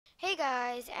Hey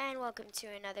guys, and welcome to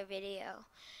another video.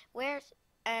 Where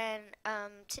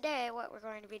today what we're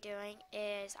going to be doing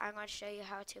is I'm going to show you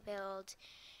how to build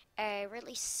a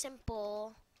really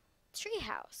simple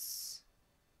treehouse.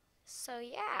 So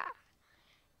yeah,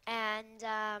 and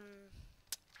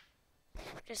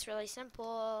just really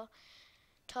simple,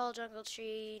 tall jungle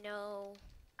tree, no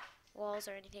walls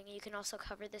or anything. You can also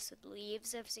cover this with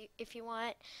leaves if you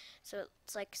want, so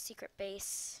it's like a secret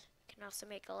base. You can also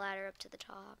make a ladder up to the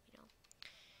top,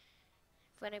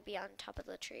 want to be on top of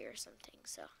the tree or something.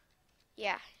 So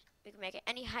yeah, you can make it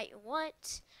any height you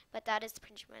want, but that is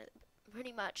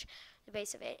pretty much the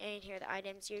base of it. And here are the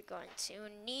items you're going to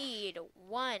need.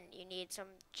 One, you need some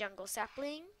jungle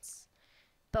saplings,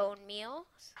 bone meal,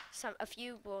 a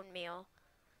few bone meal,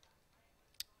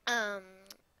 um,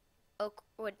 oak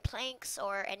wood planks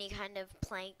or any kind of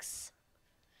planks,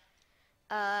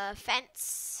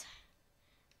 fence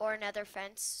or another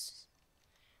fence,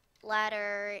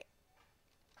 ladder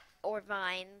or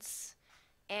vines,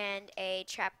 and a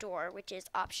trapdoor, which is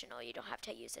optional. You don't have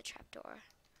to use a trapdoor.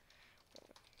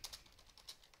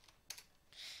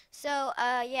 So,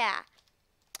 yeah.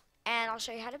 And I'll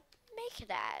show you how to make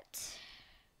that.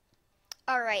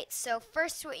 Alright, so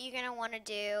first what you're going to want to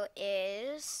do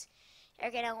is you're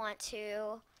going to want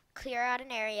to clear out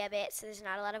an area a bit so there's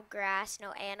not a lot of grass,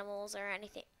 no animals or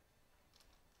anything.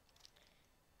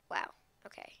 Wow,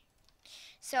 okay.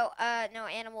 So, no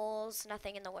animals,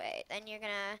 nothing in the way. Then you're going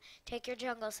to take your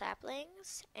jungle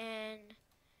saplings and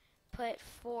put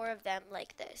 4 of them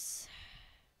like this.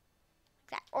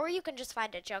 Like that. Or you can just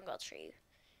find a jungle tree.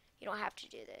 You don't have to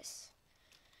do this.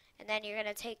 And then you're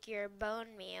going to take your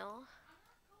bone meal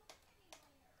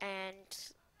and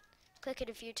click it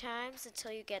a few times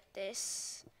until you get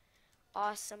this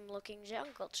awesome looking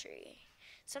jungle tree.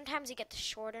 Sometimes you get the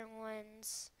shorter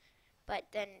ones, but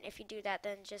then if you do that,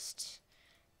 then just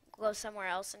go somewhere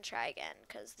else and try again,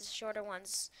 because the shorter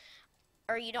ones,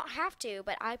 or you don't have to,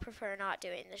 but I prefer not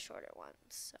doing the shorter ones,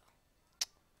 so.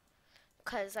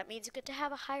 Because that means you get to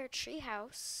have a higher tree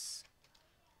house.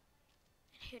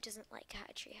 And who doesn't like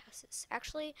high tree houses?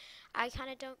 Actually, I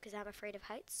kind of don't because I'm afraid of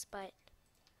heights, but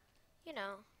you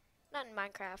know, not in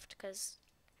Minecraft, because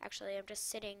actually I'm just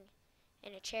sitting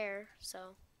in a chair, so.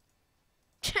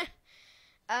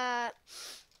 uh,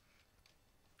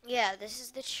 yeah, this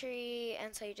is the tree,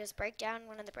 and so you just break down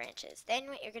one of the branches. Then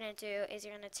what you're going to do is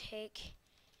you're going to take,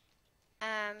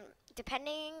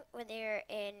 depending whether you're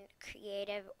in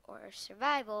creative or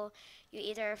survival, you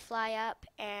either fly up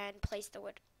and place the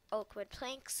oak wood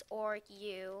planks, or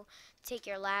you take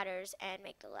your ladders and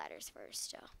make the ladders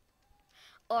first. So.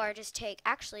 Or just take,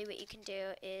 actually what you can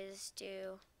do is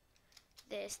do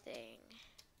this thing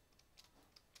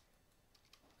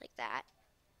like that.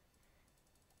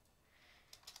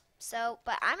 So,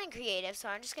 but I'm in creative, so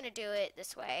I'm just going to do it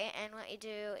this way. And what you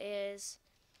do is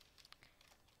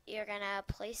you're going to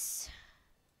place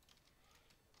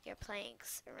your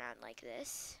planks around like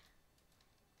this.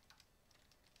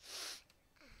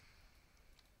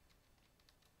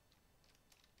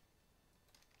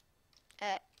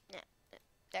 No,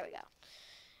 there we go.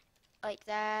 Like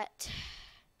that.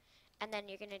 And then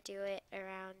you're going to do it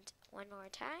around one more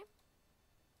time.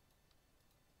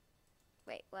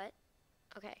 Wait, what?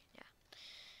 Okay, yeah.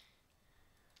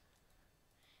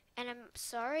 And I'm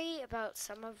sorry about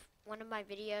one of my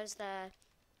videos, the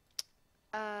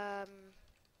how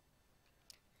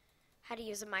to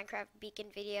use a Minecraft beacon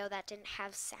video that didn't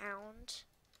have sound.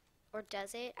 Or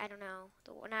does it? I don't know.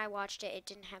 When I watched it, it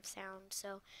didn't have sound,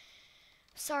 so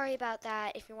sorry about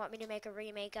that. If you want me to make a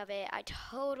remake of it, I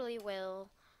totally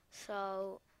will.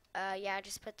 So, yeah,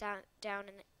 just put that down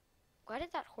and why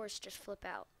did that horse just flip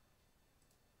out?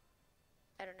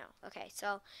 I don't know. Okay,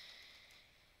 so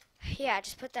yeah,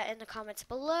 just put that in the comments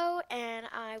below and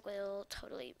I will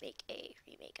totally make a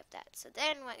remake of that. So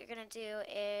then what you're going to do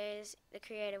is the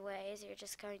creative way is you're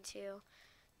just going to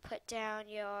put down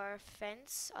your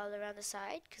fence all around the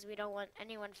side because we don't want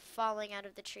anyone falling out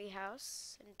of the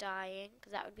treehouse and dying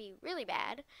because that would be really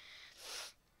bad.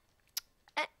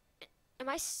 Am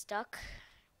I stuck?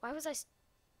 Why was I?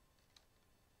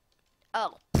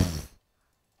 Oh.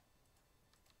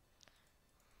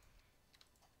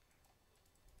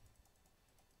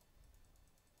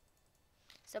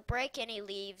 So break any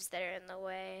leaves that are in the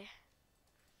way.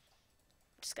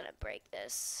 I'm just gonna break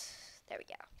this. There we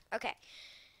go. Okay.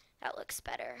 That looks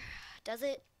better. Does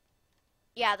it?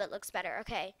 Yeah, that looks better.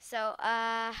 Okay. So,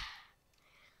 yeah,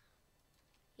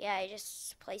 I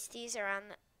just place these around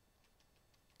the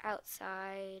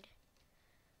outside.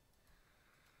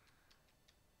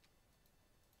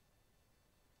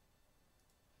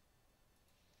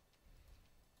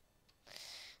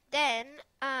 Then,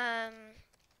 are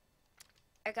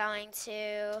going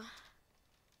to...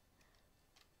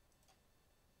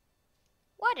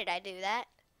 Why did I do that?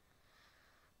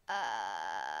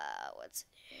 What's...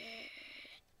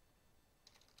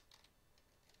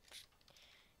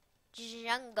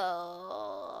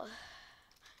 Jungle.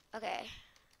 Okay.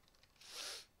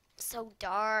 So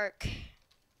dark.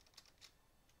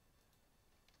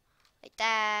 Like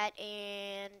that.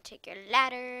 And take your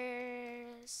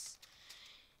ladders.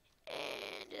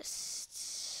 And just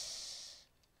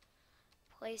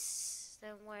place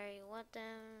them where you want them.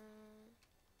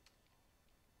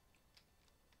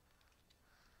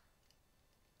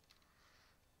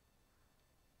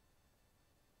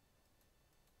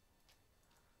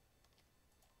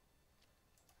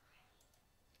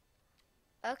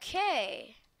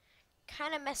 Okay.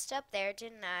 Kind of messed up there,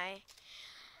 didn't I?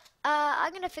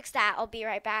 I'm gonna fix that. I'll be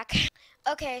right back.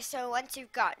 Okay, so once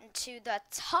you've gotten to the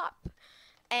top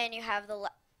and you have the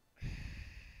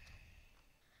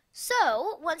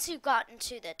once you've gotten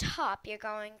to the top, you're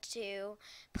going to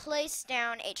place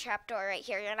down a trapdoor right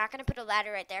here. You're not going to put a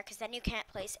ladder right there because then you can't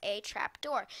place a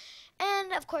trapdoor.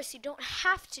 And of course, you don't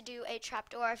have to do a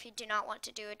trapdoor if you do not want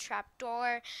to do a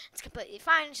trapdoor. It's completely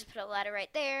fine. Just put a ladder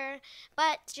right there.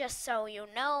 But just so you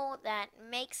know, that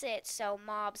makes it so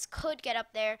mobs could get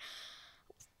up there.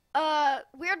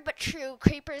 Weird but true,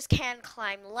 creepers can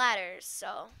climb ladders,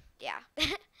 so yeah.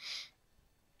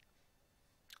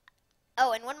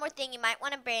 Oh, and one more thing, you might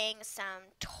want to bring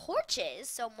some torches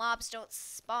so mobs don't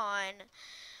spawn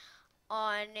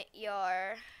on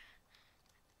your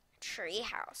tree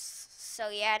house. So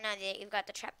yeah, now that you've got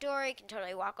the trapdoor, you can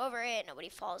totally walk over it. Nobody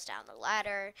falls down the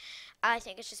ladder. I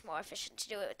think it's just more efficient to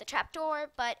do it with the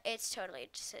trapdoor, but it's totally a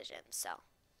decision. So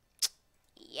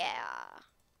yeah.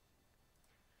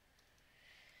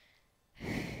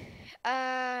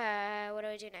 What do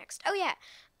I do next? Oh yeah,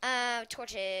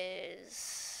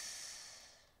 torches.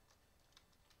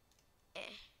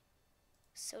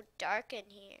 So dark in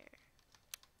here.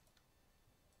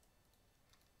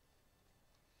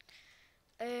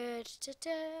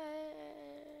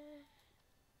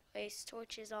 Place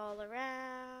torches all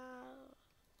around.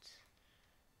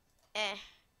 And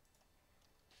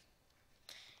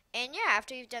yeah,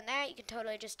 after you've done that, you can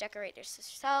totally just decorate this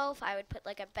yourself. I would put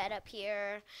like a bed up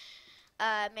here.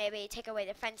 Maybe take away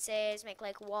the fences, make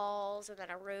like walls and then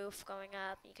a roof going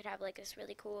up. You could have like this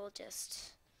really cool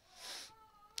just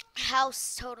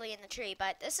house totally in the tree.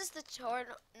 But this is the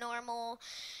normal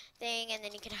thing, and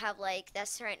then you can have like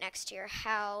this right next to your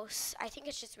house. I think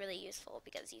it's just really useful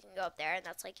because you can go up there and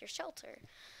that's like your shelter.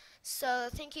 So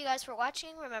thank you guys for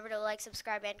watching. Remember to like,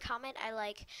 subscribe, and comment. I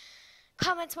like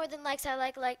comments more than likes. I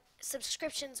like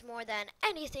subscriptions more than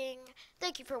anything.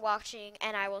 Thank you for watching,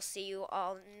 and I will see you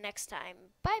all next time.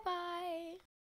 Bye bye.